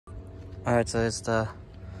Alright, so it's the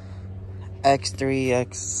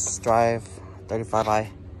X3X Drive 35i.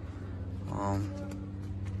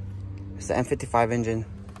 It's the n55 engine.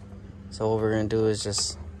 So what we're gonna do is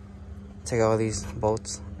just take all these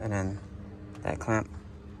bolts and then that clamp,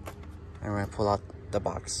 and we're gonna pull out the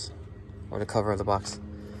box or the cover of the box.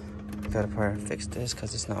 Gotta probably fix this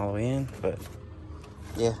because it's not all the way in, but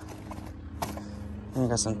yeah. And we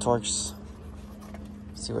got some torques.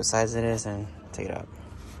 See what size it is and take it out.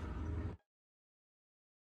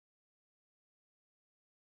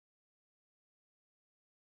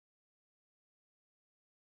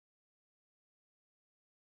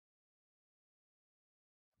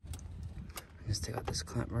 Just take out this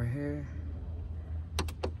clamp right here.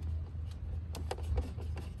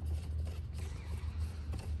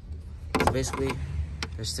 So basically,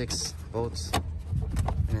 there's 6 bolts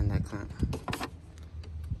and then that clamp.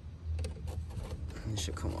 And it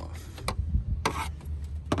should come off.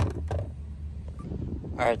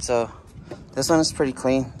 Alright, so this one is pretty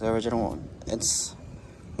clean, the original one. It's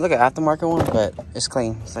like an aftermarket one, but it's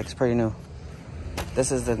clean. It's like it's pretty new.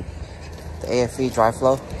 This is the AFE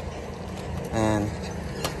dryflow, and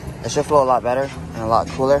it should flow a lot better and a lot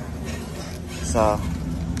cooler. So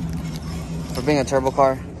for being a turbo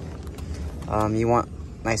car, you want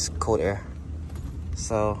nice cold air.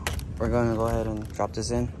 So we're going to go ahead and drop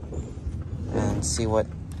this in and see what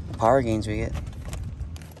power gains we get.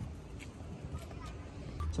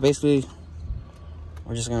 So basically,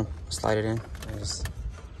 we're just gonna slide it in and just,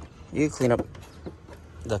 you can clean up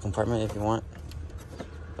the compartment if you want,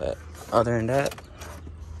 but other than that,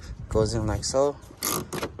 goes in like so.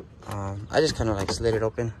 I just kind of like slid it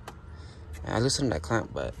open and I loosened that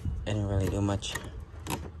clamp, but it didn't really do much.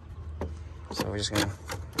 So we're just gonna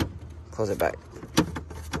close it back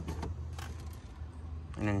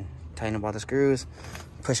and then tighten up all the screws,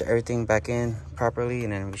 push everything back in properly,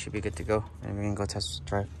 and then we should be good to go. And we can go test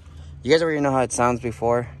drive. You guys already know how it sounds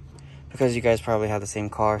before because you guys probably have the same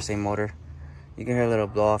car, same motor. You can hear a little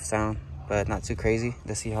blow off sound, but not too crazy.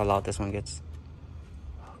 Let's see how loud this one gets.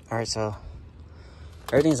 All right, so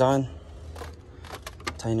everything's on.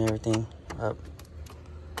 Tighten everything up.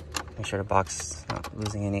 Make sure the box is not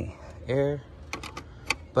losing any air.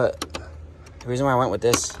 But the reason why I went with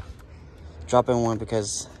this drop-in one,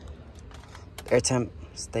 because air temp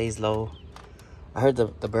stays low. I heard the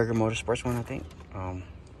Burger Motorsports one, I think,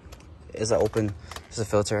 is an open, there's a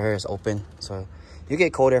filter here, it's open. So you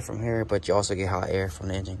get cold air from here, but you also get hot air from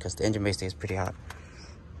the engine because the engine base stays pretty hot.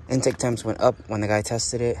 Intake temps went up when the guy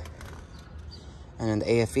tested it. And in the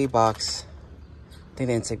AFE box, I think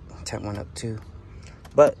the intake temp went up too.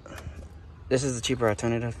 But this is the cheaper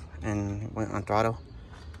alternative, and went on Throttle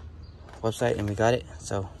website and we got it.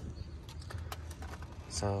 So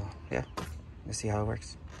yeah, let's see how it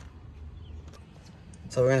works.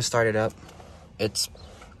 So we're gonna start it up. It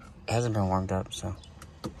hasn't been warmed up, so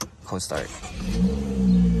cold start.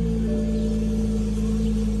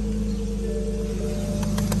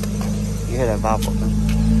 You hear that valve open.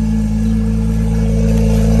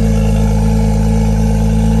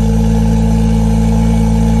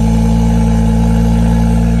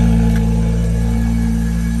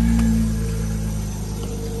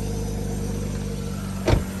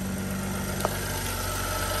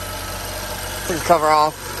 Take the cover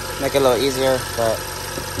off, make it a little easier, but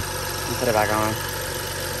you put it back on.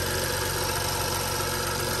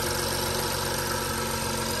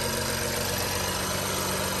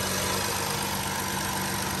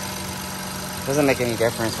 Doesn't make any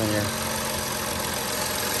difference when you're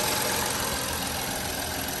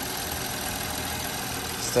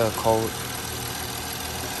still cold.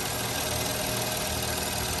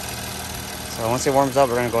 So once it warms up,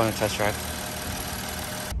 we're gonna go on a test drive.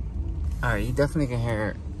 All right, you definitely can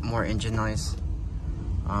hear more engine noise.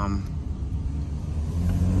 I don't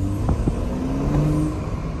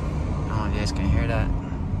know if you guys can hear that,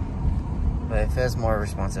 but it feels more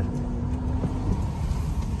responsive.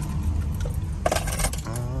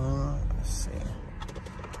 Let's see.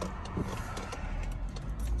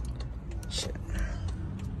 Shit.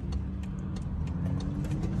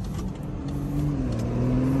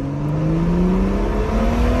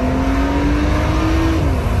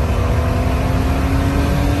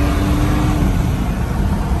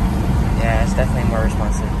 Yeah, it's definitely more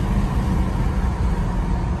responsive.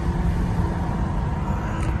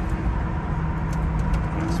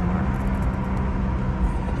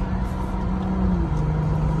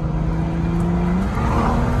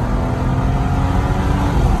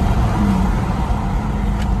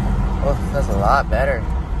 That's a lot better.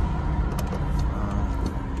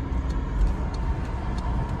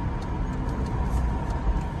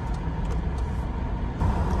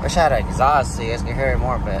 wish I had an exhaust so you guys can hear it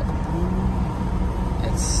more, but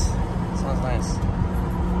it sounds nice.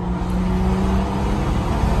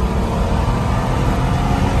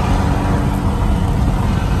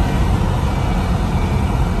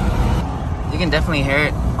 You can definitely hear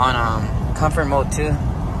it on comfort mode too.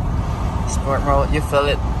 Sport mode, you feel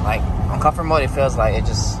it. Like on comfort mode, it feels like it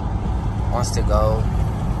just wants to go.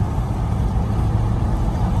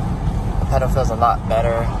 The pedal feels a lot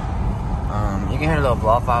better. You can hear a little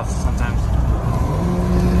blow off sometimes.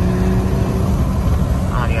 I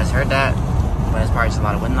don't know if you guys heard that, but it's probably just a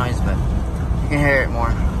lot of wind noise, but you can hear it more.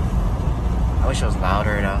 I wish it was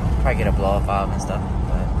louder though. Probably get a blow off valve and stuff,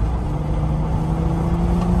 but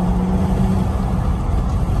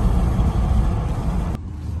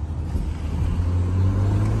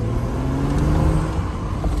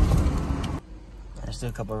let's do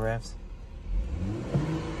a couple of revs.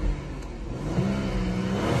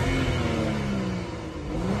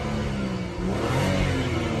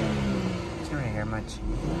 Can't really hear much.